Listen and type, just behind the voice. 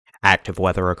Active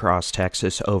weather across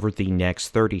Texas over the next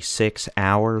 36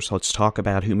 hours. Let's talk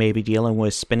about who may be dealing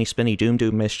with spinny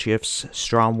doom mischiefs,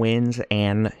 strong winds,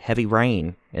 and heavy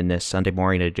rain in this Sunday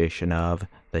morning edition of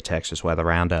the Texas Weather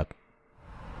Roundup.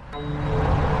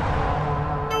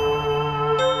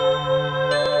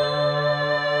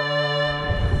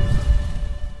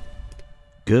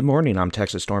 Good morning, I'm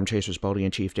Texas Storm Chasers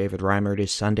Boldy-in-Chief David Reimer. It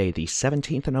is Sunday, the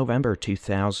 17th of November,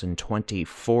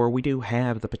 2024. We do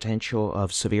have the potential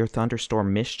of severe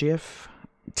thunderstorm mischief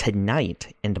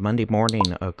tonight into Monday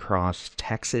morning across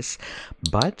Texas.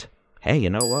 But, hey, you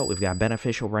know what? We've got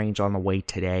beneficial rains on the way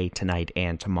today, tonight,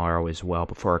 and tomorrow as well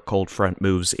before a cold front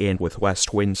moves in with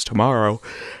west winds tomorrow.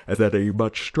 And then a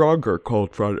much stronger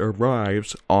cold front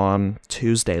arrives on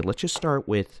Tuesday. Let's just start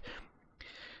with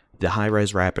the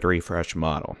high-res rapid refresh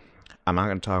model. I'm not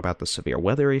going to talk about the severe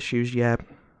weather issues yet.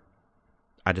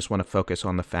 I just want to focus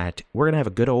on the fact we're going to have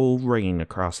a good old rain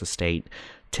across the state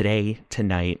today,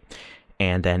 tonight,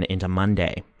 and then into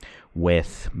Monday,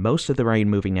 with most of the rain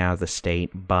moving out of the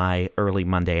state by early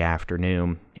Monday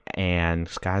afternoon, and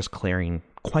skies clearing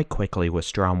quite quickly with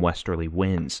strong westerly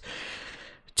winds.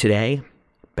 Today,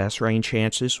 best rain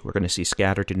chances, we're going to see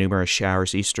scattered to numerous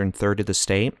showers eastern third of the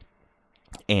state,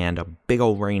 and a big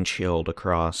old rain shield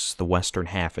across the western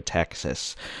half of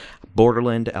Texas.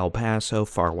 Borderland, El Paso,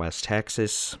 far west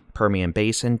Texas, Permian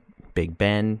Basin, Big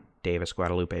Bend, Davis,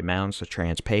 Guadalupe Mountains, the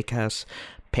Trans-Pecos,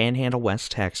 Panhandle,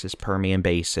 West Texas, Permian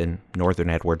Basin, northern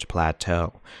Edwards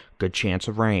Plateau. Good chance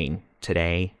of rain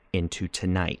today into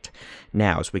tonight.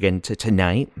 Now, as we get into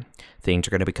tonight, things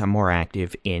are going to become more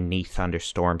active in the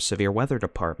thunderstorm severe weather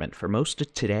department. For most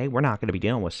of today, we're not going to be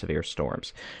dealing with severe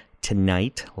storms.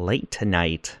 Tonight, late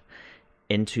tonight,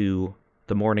 into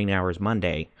the morning hours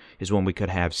Monday, is when we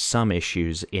could have some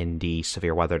issues in the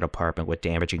severe weather department with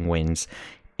damaging winds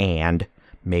and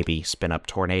maybe spin-up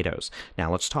tornadoes.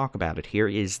 Now, let's talk about it. Here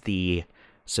is the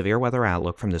severe weather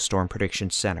outlook from the Storm Prediction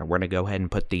Center. We're going to go ahead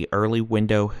and put the early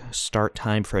window start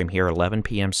time frame here, 11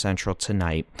 p.m. Central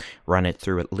tonight, run it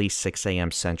through at least 6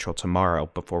 a.m. Central tomorrow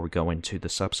before we go into the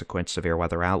subsequent severe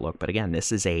weather outlook. But again,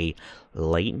 this is a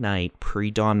late night,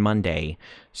 pre-dawn Monday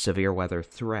severe weather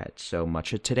threat. So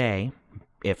much of today,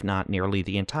 if not nearly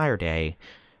the entire day,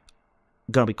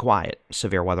 going to be quiet,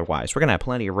 severe weather-wise. We're going to have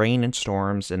plenty of rain and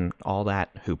storms and all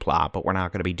that hoopla, but we're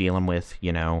not going to be dealing with,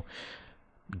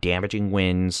 damaging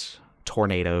winds,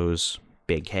 tornadoes,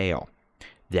 big hail.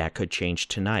 That could change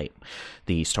tonight.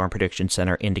 The Storm Prediction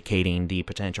Center indicating the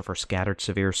potential for scattered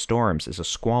severe storms is a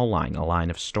squall line. A line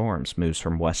of storms moves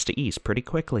from west to east pretty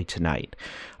quickly tonight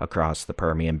across the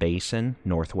Permian Basin,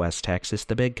 northwest Texas,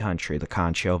 the Big Country, the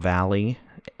Concho Valley,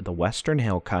 the Western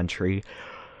Hill Country,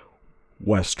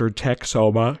 western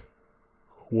Texoma,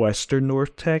 western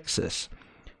North Texas.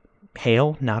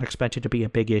 Hail, not expected to be a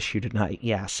big issue tonight.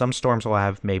 Yeah, some storms will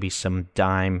have maybe some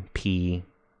dime, pea,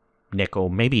 nickel,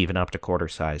 maybe even up to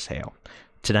quarter-size hail.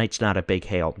 Tonight's not a big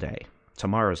hail day.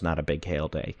 Tomorrow's not a big hail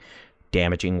day.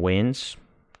 Damaging winds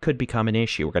could become an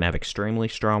issue. We're going to have extremely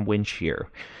strong wind shear,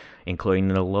 including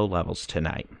the low levels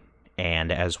tonight. And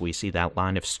as we see that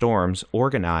line of storms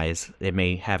organize, it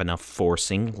may have enough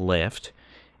forcing, lift,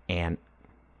 and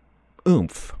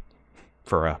oomph,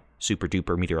 for a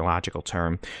super-duper meteorological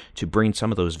term, to bring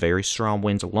some of those very strong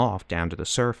winds aloft down to the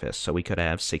surface. So we could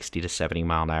have 60 to 70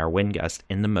 mile-an-hour wind gusts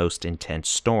in the most intense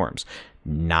storms.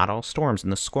 Not all storms in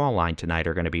the squall line tonight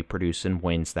are going to be producing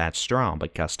winds that strong,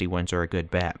 but gusty winds are a good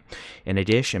bet. In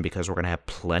addition, because we're going to have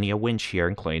plenty of wind shear,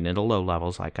 including in the low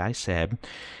levels, like I said,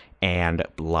 and a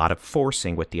lot of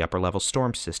forcing with the upper-level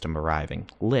storm system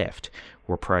arriving, lift,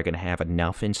 we're probably going to have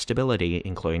enough instability,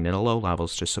 including in the low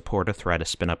levels, to support a threat of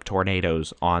spin-up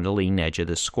tornadoes on the leading edge of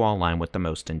the squall line with the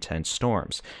most intense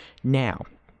storms. Now,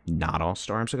 not all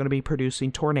storms are going to be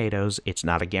producing tornadoes. It's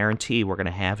not a guarantee we're going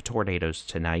to have tornadoes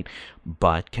tonight,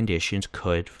 but conditions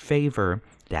could favor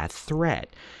that threat.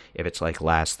 If it's like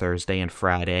last Thursday and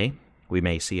Friday, we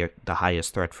may see the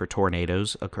highest threat for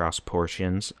tornadoes across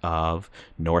portions of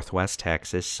northwest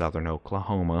Texas, southern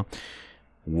Oklahoma,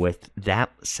 with that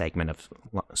segment of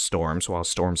storms, while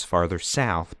storms farther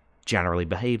south generally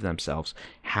behave themselves.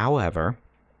 However,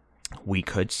 we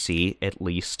could see at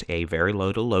least a very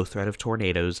low to low threat of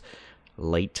tornadoes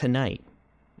late tonight.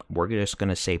 We're just going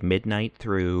to say midnight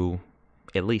through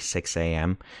at least 6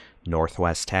 a.m.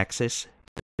 Northwest Texas,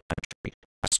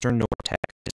 western North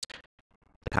Texas,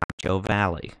 the Concho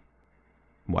Valley,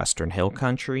 Western Hill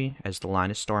Country, as the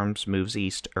line of storms moves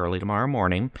east early tomorrow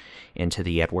morning into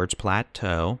the Edwards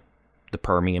Plateau, the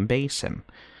Permian Basin.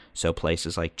 So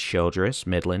places like Childress,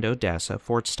 Midland, Odessa,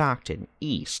 Fort Stockton,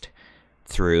 east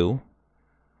through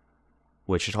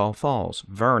Wichita Falls,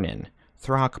 Vernon,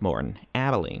 Throckmorton,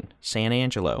 Abilene, San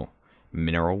Angelo,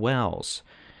 Mineral Wells,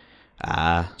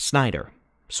 Snyder,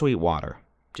 Sweetwater,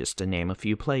 just to name a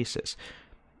few places.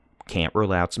 Can't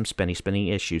rule out some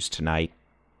spinny issues tonight,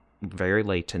 very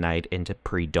late tonight into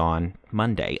pre-dawn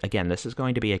Monday. Again, this is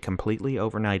going to be a completely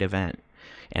overnight event.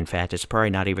 In fact, it's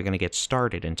probably not even going to get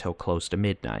started until close to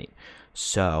midnight.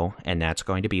 So, and that's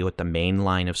going to be with the main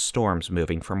line of storms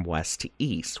moving from west to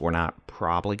east. We're not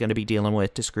probably going to be dealing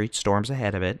with discrete storms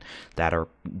ahead of it that are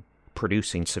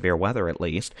producing severe weather at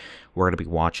least. We're going to be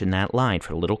watching that line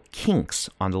for little kinks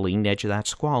on the leading edge of that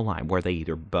squall line where they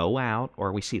either bow out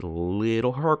or we see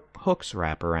little hooks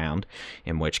wrap around,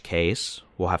 in which case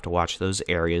we'll have to watch those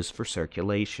areas for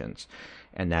circulations.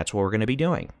 And that's what we're going to be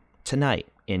doing tonight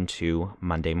into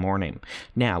Monday morning.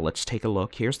 Now, let's take a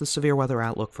look. Here's the severe weather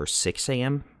outlook for 6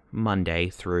 a.m. Monday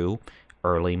through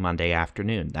early Monday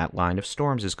afternoon. That line of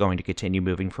storms is going to continue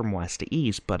moving from west to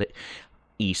east, but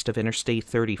east of Interstate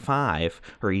 35,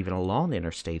 or even along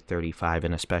Interstate 35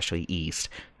 and especially east,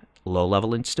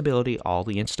 low-level instability, all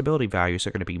the instability values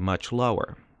are going to be much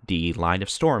lower. The line of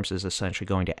storms is essentially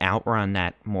going to outrun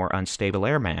that more unstable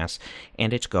air mass,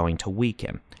 and it's going to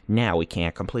weaken. Now, we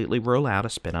can't completely rule out a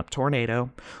spin-up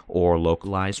tornado or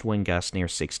localized wind gusts near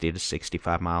 60 to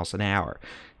 65 miles an hour.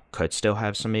 Could still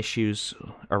have some issues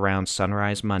around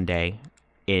sunrise Monday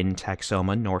in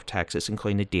Texoma, North Texas,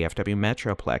 including the DFW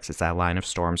Metroplex, as that line of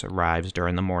storms arrives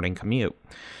during the morning commute.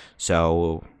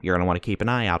 So you're going to want to keep an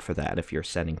eye out for that. If you're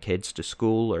sending kids to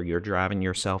school or you're driving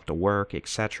yourself to work,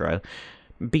 etc.,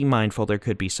 be mindful there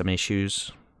could be some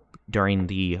issues during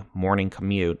the morning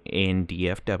commute in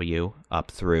DFW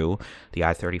up through the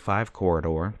I-35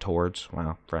 corridor towards,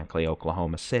 well, frankly,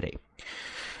 Oklahoma City.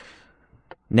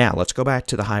 Now, let's go back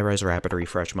to the high-res rapid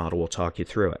refresh model. We'll talk you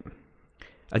through it.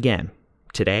 Again,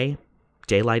 today,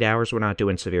 daylight hours, we're not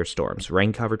doing severe storms.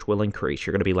 Rain coverage will increase.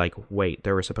 You're going to be like, wait,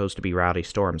 there were supposed to be rowdy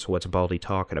storms. What's Baldy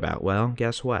talking about? Well,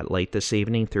 guess what? Late this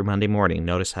evening through Monday morning,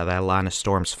 notice how that line of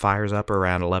storms fires up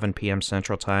around 11 p.m.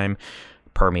 Central Time,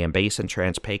 Permian Basin,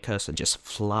 Trans-Pecos, and just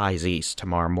flies east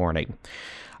tomorrow morning.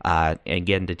 And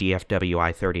again, the DFW,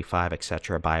 I-35,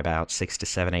 etc. by about 6 to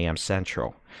 7 a.m.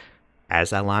 Central. As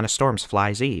that line of storms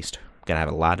flies east, going to have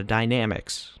a lot of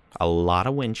dynamics, a lot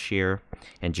of wind shear,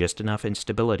 and just enough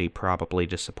instability probably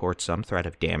to support some threat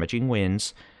of damaging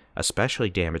winds, especially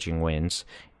damaging winds,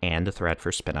 and the threat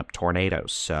for spin-up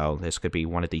tornadoes. So this could be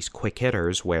one of these quick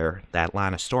hitters where that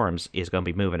line of storms is going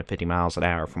to be moving at 50 miles an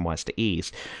hour from west to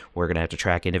east. We're going to have to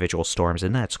track individual storms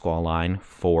in that squall line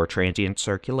for transient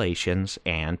circulations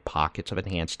and pockets of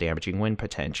enhanced damaging wind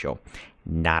potential.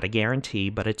 Not a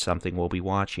guarantee, but it's something we'll be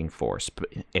watching for.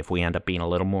 If we end up being a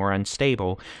little more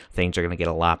unstable, things are going to get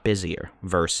a lot busier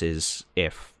versus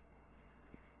if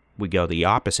we go the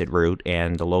opposite route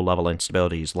and the low-level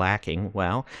instability is lacking.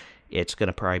 Well, it's going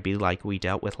to probably be like we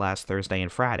dealt with last Thursday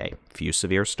and Friday. A few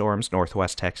severe storms,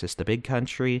 northwest Texas, the big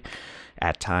country,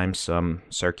 at times some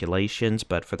circulations,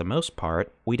 but for the most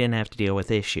part, we didn't have to deal with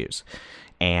issues.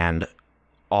 And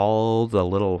all the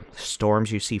little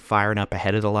storms you see firing up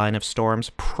ahead of the line of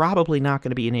storms, probably not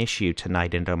going to be an issue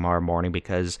tonight and tomorrow morning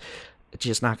because it's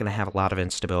just not going to have a lot of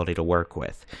instability to work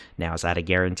with. Now, is that a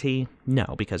guarantee?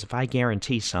 No, because if I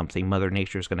guarantee something, Mother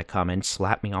Nature is going to come and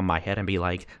slap me on my head and be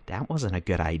like, that wasn't a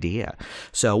good idea.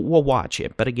 So we'll watch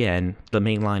it. But again, the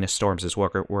main line of storms is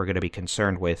what we're going to be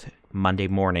concerned with Monday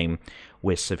morning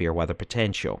with severe weather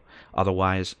potential.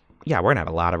 Otherwise, yeah, we're going to have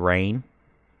a lot of rain,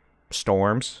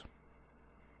 storms,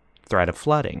 threat of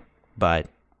flooding, but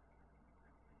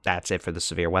that's it for the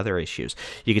severe weather issues.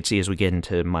 You can see as we get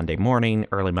into Monday morning,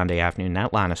 early Monday afternoon,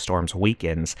 that line of storms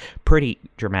weakens pretty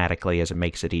dramatically as it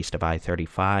makes it east of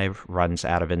I-35, runs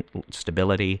out of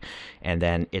instability, and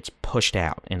then it's pushed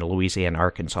out into Louisiana,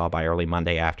 Arkansas by early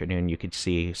Monday afternoon. You could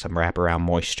see some wraparound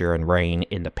moisture and rain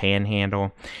in the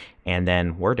Panhandle, and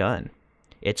then we're done.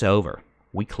 It's over.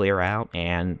 We clear out,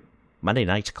 and Monday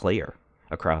night's clear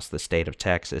across the state of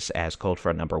Texas as cold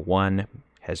front number 1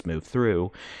 has moved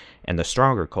through, and the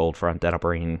stronger cold front that'll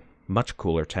bring much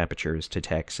cooler temperatures to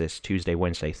Texas Tuesday,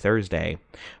 Wednesday, Thursday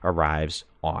arrives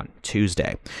on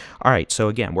Tuesday. All right, so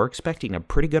again, we're expecting a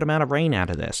pretty good amount of rain out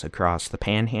of this across the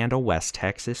Panhandle, West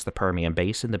Texas, the Permian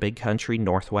Basin, the Big Country,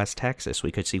 Northwest Texas.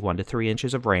 We could see 1 to 3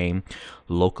 inches of rain.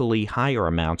 Locally, higher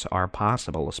amounts are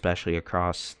possible, especially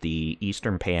across the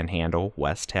eastern Panhandle,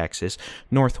 West Texas,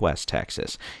 Northwest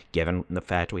Texas. Given the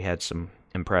fact we had some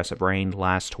impressive rain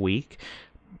last week,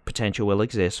 potential will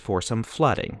exist for some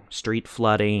flooding, street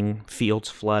flooding, fields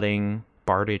flooding,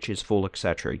 bar ditches full,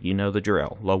 etc. You know the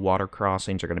drill. Low water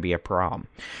crossings are going to be a problem.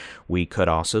 We could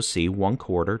also see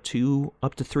 1/4 to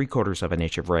up to 3/4 of an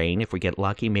inch of rain. If we get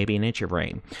lucky, maybe an inch of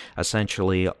rain.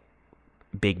 Essentially,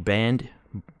 Big Bend,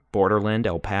 Borderland,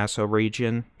 El Paso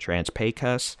region,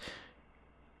 Trans-Pecos,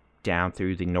 down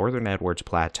through the northern Edwards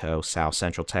Plateau, south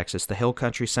central Texas, the Hill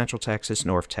Country, central Texas,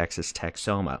 north Texas,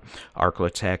 Texoma,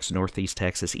 Arklatex, northeast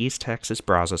Texas, east Texas,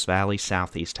 Brazos Valley,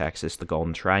 southeast Texas, the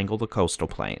Golden Triangle, the coastal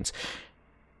plains.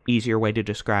 Easier way to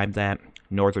describe that,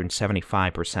 northern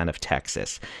 75% of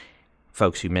Texas.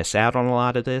 Folks who miss out on a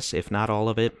lot of this, if not all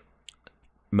of it,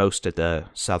 most of the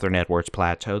southern Edwards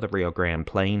Plateau, the Rio Grande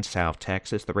Plain, South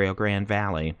Texas, the Rio Grande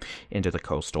Valley, into the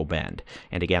coastal bend.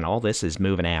 And again, all this is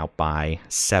moving out by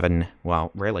 7, well,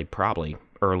 really probably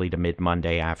early to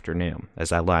mid-Monday afternoon as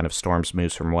that line of storms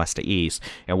moves from west to east,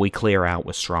 and we clear out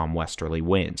with strong westerly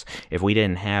winds. If we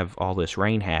didn't have all this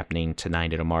rain happening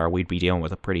tonight and tomorrow, we'd be dealing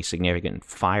with a pretty significant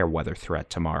fire weather threat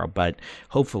tomorrow. But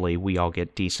hopefully we all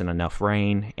get decent enough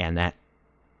rain, and that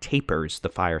tapers the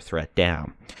fire threat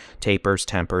down. Tapers,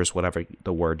 tempers, whatever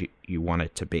the word you want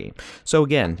it to be. So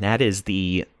again, that is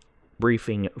the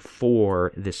briefing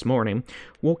for this morning.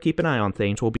 We'll keep an eye on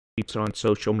things. We'll be on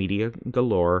social media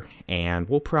galore, and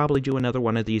we'll probably do another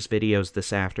one of these videos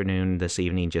this afternoon, this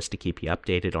evening, just to keep you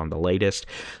updated on the latest.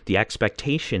 The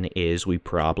expectation is we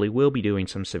probably will be doing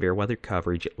some severe weather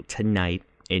coverage tonight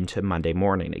into Monday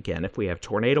morning. Again, if we have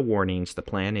tornado warnings, the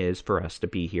plan is for us to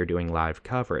be here doing live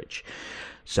coverage.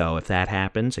 So if that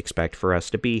happens, expect for us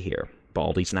to be here.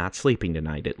 Baldy's not sleeping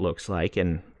tonight, it looks like,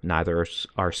 and neither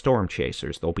are storm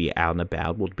chasers. They'll be out and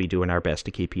about. We'll be doing our best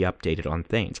to keep you updated on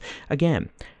things. Again,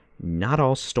 not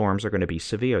all storms are going to be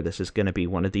severe. This is going to be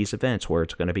one of these events where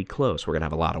it's going to be close. We're going to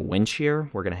have a lot of wind shear.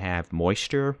 We're going to have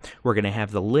moisture. We're going to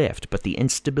have the lift, but the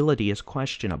instability is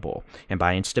questionable. And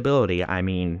by instability, I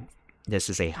mean this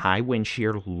is a high wind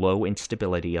shear, low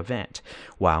instability event,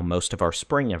 while most of our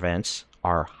spring events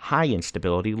are high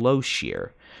instability, low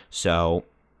shear. So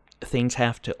things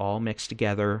have to all mix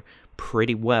together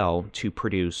pretty well to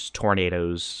produce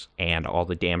tornadoes and all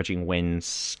the damaging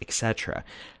winds, etc.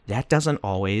 That doesn't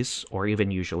always or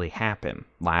even usually happen.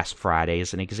 Last Friday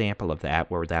is an example of that,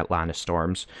 where that line of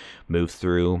storms moved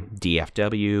through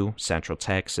DFW, Central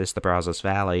Texas, the Brazos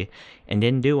Valley, and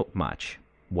didn't do much.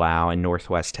 While in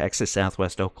northwest Texas,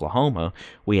 southwest Oklahoma,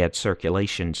 we had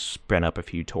circulation sprint up a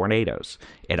few tornadoes.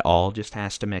 It all just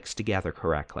has to mix together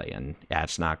correctly, and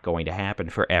that's not going to happen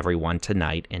for everyone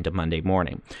tonight into Monday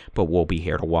morning, but we'll be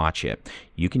here to watch it.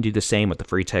 You can do the same with the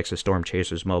free Texas Storm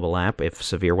Chasers mobile app. If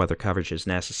severe weather coverage is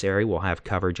necessary, we'll have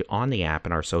coverage on the app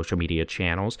and our social media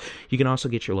channels. You can also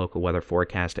get your local weather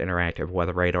forecast, interactive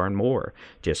weather radar, and more.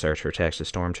 Just search for Texas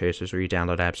Storm Chasers or you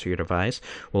download apps for your device.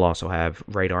 We'll also have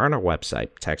radar on our website,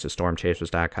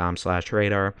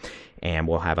 TexasStormChasers.com/radar, and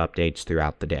we'll have updates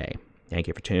throughout the day. Thank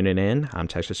you for tuning in. I'm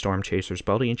Texas Storm Chasers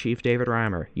Bully-in-Chief David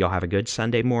Reimer. Y'all have a good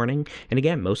Sunday morning. And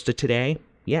again, most of today,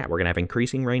 yeah, we're going to have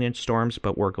increasing rain and storms,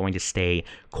 but we're going to stay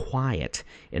quiet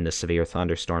in the severe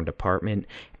thunderstorm department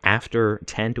after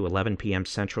 10 to 11 p.m.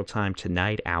 Central Time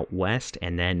tonight out west,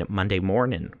 and then Monday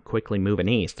morning, quickly moving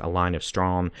east, a line of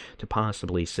strong to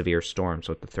possibly severe storms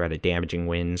with the threat of damaging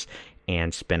winds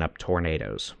and spin-up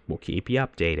tornadoes. We'll keep you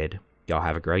updated. Y'all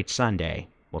have a great Sunday.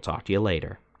 We'll talk to you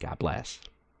later. God bless.